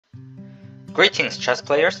Greetings chess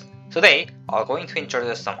players! Today, I'm going to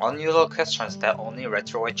introduce some unusual questions that only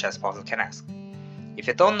retrograde chess puzzle can ask. If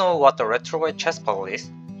you don't know what the retrograde chess puzzle is,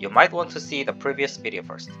 you might want to see the previous video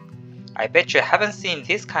first. I bet you haven't seen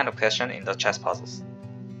this kind of question in the chess puzzles.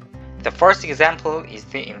 The first example is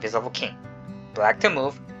the invisible king. Black to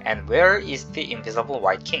move, and where is the invisible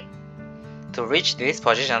white king? To reach this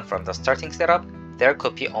position from the starting setup, there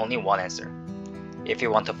could be only one answer. If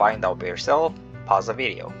you want to find out by yourself, pause the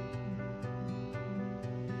video.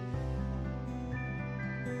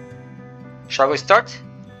 Shall we start?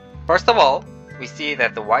 First of all, we see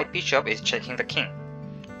that the white bishop is checking the king.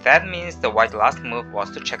 That means the white last move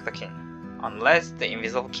was to check the king, unless the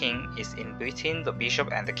invisible king is in between the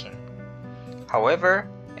bishop and the king. However,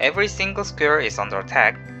 every single square is under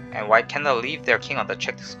attack, and white cannot leave their king on the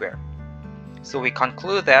checked square. So we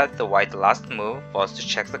conclude that the white last move was to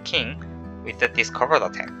check the king with the discovered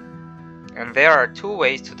attack. And there are two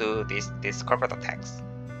ways to do these discovered attacks.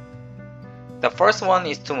 The first one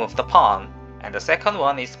is to move the pawn, and the second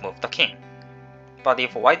one is move the king. But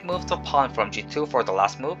if white moves the pawn from g2 for the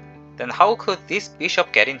last move, then how could this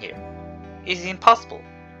bishop get in here? It's impossible.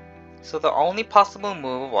 So the only possible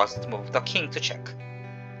move was to move the king to check.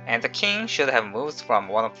 And the king should have moved from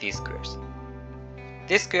one of these squares.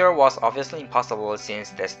 This square was obviously impossible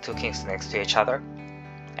since there's two kings next to each other.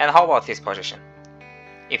 And how about this position?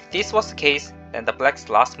 If this was the case, then the black's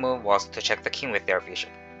last move was to check the king with their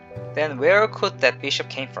bishop. Then where could that bishop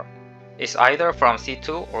came from? It's either from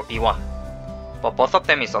c2 or b1. But both of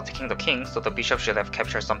them is attacking the king, so the bishop should have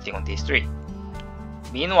captured something on these three.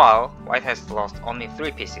 Meanwhile, white has lost only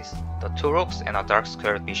 3 pieces, the 2 rooks and a dark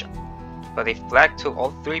squared bishop. But if black took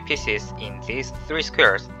all 3 pieces in these 3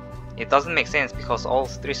 squares, it doesn't make sense because all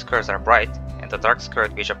 3 squares are bright and the dark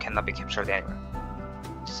squared bishop cannot be captured anywhere.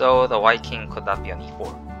 So the white king could not be on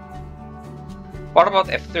e4. What about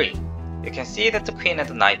f3? You can see that the queen and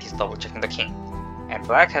the knight is double checking the king, and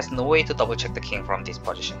black has no way to double check the king from this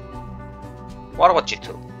position. What about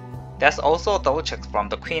g2? That's also a double check from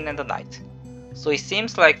the queen and the knight. So it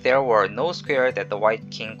seems like there were no square that the white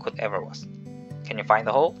king could ever was. Can you find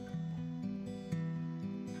the hole?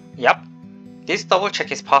 Yup. This double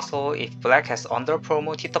check is possible if black has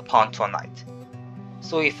under-promoted the pawn to a knight.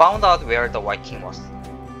 So we found out where the white king was.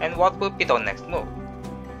 And what would be the next move?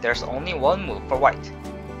 There's only one move for white.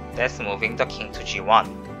 That's moving the king to g1.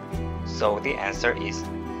 So the answer is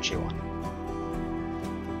g1.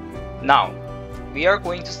 Now, we are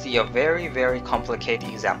going to see a very complicated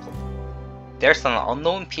example. There's an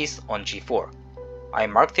unknown piece on g4. I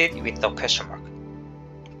marked it with the question mark.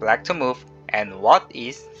 Black to move, and what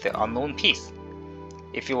is the unknown piece?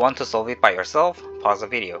 If you want to solve it by yourself, pause the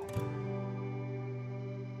video.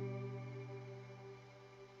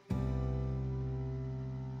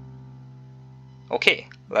 Okay,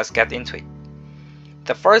 let's get into it.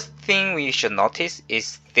 The first thing we should notice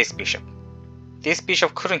is this bishop. This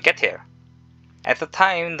bishop couldn't get here. At the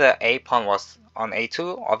time the a pawn was on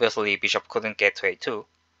a2, obviously bishop couldn't get to a2.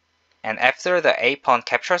 And after the a pawn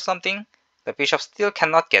captures something, the bishop still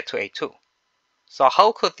cannot get to a2. So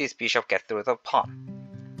how could this bishop get through the pawn?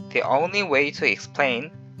 The only way to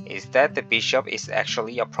explain is that the bishop is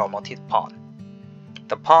actually a promoted pawn.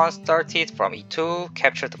 The pawn started from e2,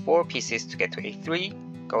 captured 4 pieces to get to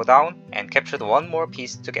a3, go down, and captured 1 more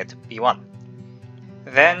piece to get to b1.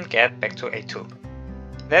 Then get back to a2.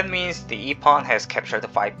 That means the e-pawn has captured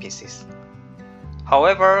 5 pieces.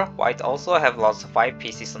 However, white also have lost 5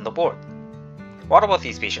 pieces on the board. What about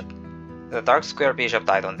this bishop? The dark square bishop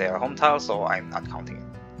died on their home tile, so I'm not counting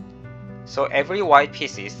it. So every white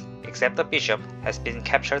pieces, except the bishop, has been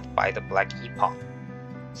captured by the black e-pawn.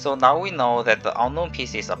 So now we know that the unknown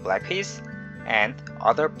piece is a black piece, and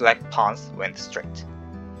other black pawns went straight.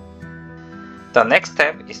 The next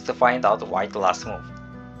step is to find out white's last move.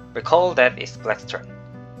 Recall that it's black's turn.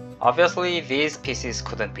 Obviously, these pieces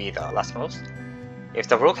couldn't be the last moves. If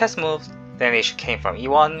the rook has moved, then it came from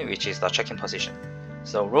e1, which is the checking position.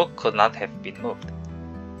 So rook could not have been moved.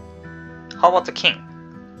 How about the king?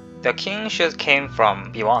 The king should came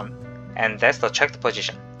from b1, and that's the checked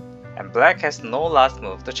position. And black has no last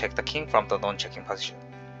move to check the king from the non-checking position.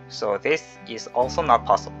 So this is also not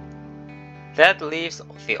possible. That leaves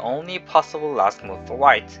the only possible last move for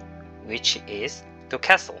white, which is to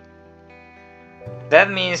castle. That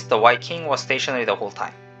means the white king was stationary the whole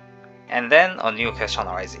time. And then a new question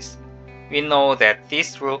arises. We know that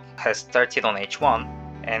this rook has started on h1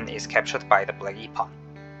 and is captured by the black e-pawn.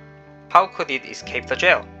 How could it escape the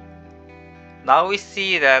jail? Now we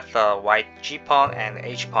see that the white g-pawn and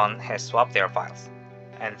h-pawn has swapped their files,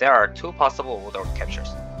 and there are 2 possible order of captures.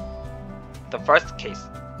 The first case,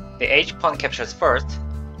 the h-pawn captures first,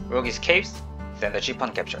 rook escapes, then the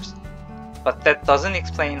g-pawn captures. But that doesn't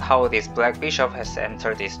explain how this black bishop has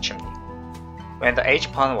entered this chimney. When the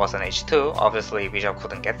h-pawn was on h2, obviously bishop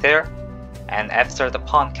couldn't get there, and after the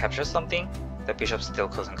pawn captures something, the bishop still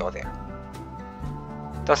couldn't go there.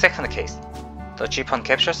 The second case, the g-pawn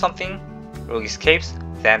captures something, rook escapes,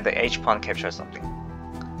 then the h-pawn captures something.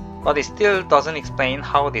 But it still doesn't explain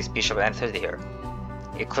how this bishop entered here.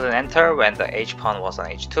 It couldn't enter when the h-pawn was on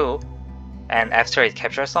h2, and after it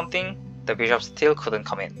captures something, the bishop still couldn't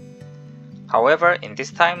come in. However, in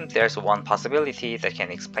this time, there's one possibility that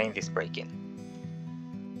can explain this break-in.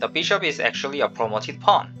 The bishop is actually a promoted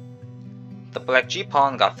pawn. The black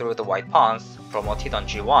g-pawn got through the white pawns, promoted on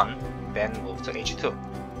g1, then moved to h2.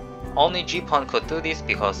 Only g-pawn could do this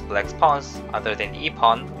because black's pawns, other than the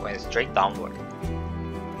e-pawn, went straight downward.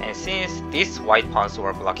 And since these white pawns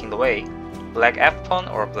were blocking the way, black f-pawn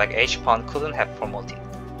or black h-pawn couldn't have promoted.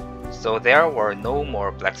 So there were no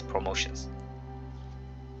more black's promotions.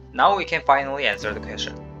 Now we can finally answer the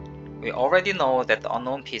question. We already know that the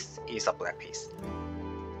unknown piece is a black piece.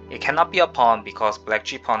 It cannot be a pawn because black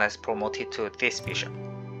g-pawn has promoted to this bishop.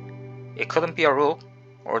 It couldn't be a rook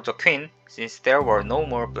or the queen since there were no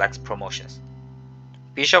more black's promotions.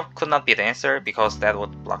 Bishop could not be the answer because that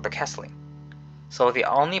would block the castling. So the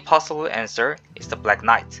only possible answer is the black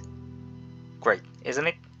knight. Great, isn't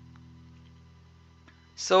it?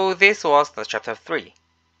 So this was the chapter 3.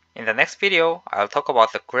 In the next video, I'll talk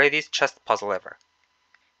about the greatest chess puzzle ever.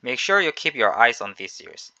 Make sure you keep your eyes on this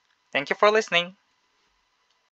series. Thank you for listening.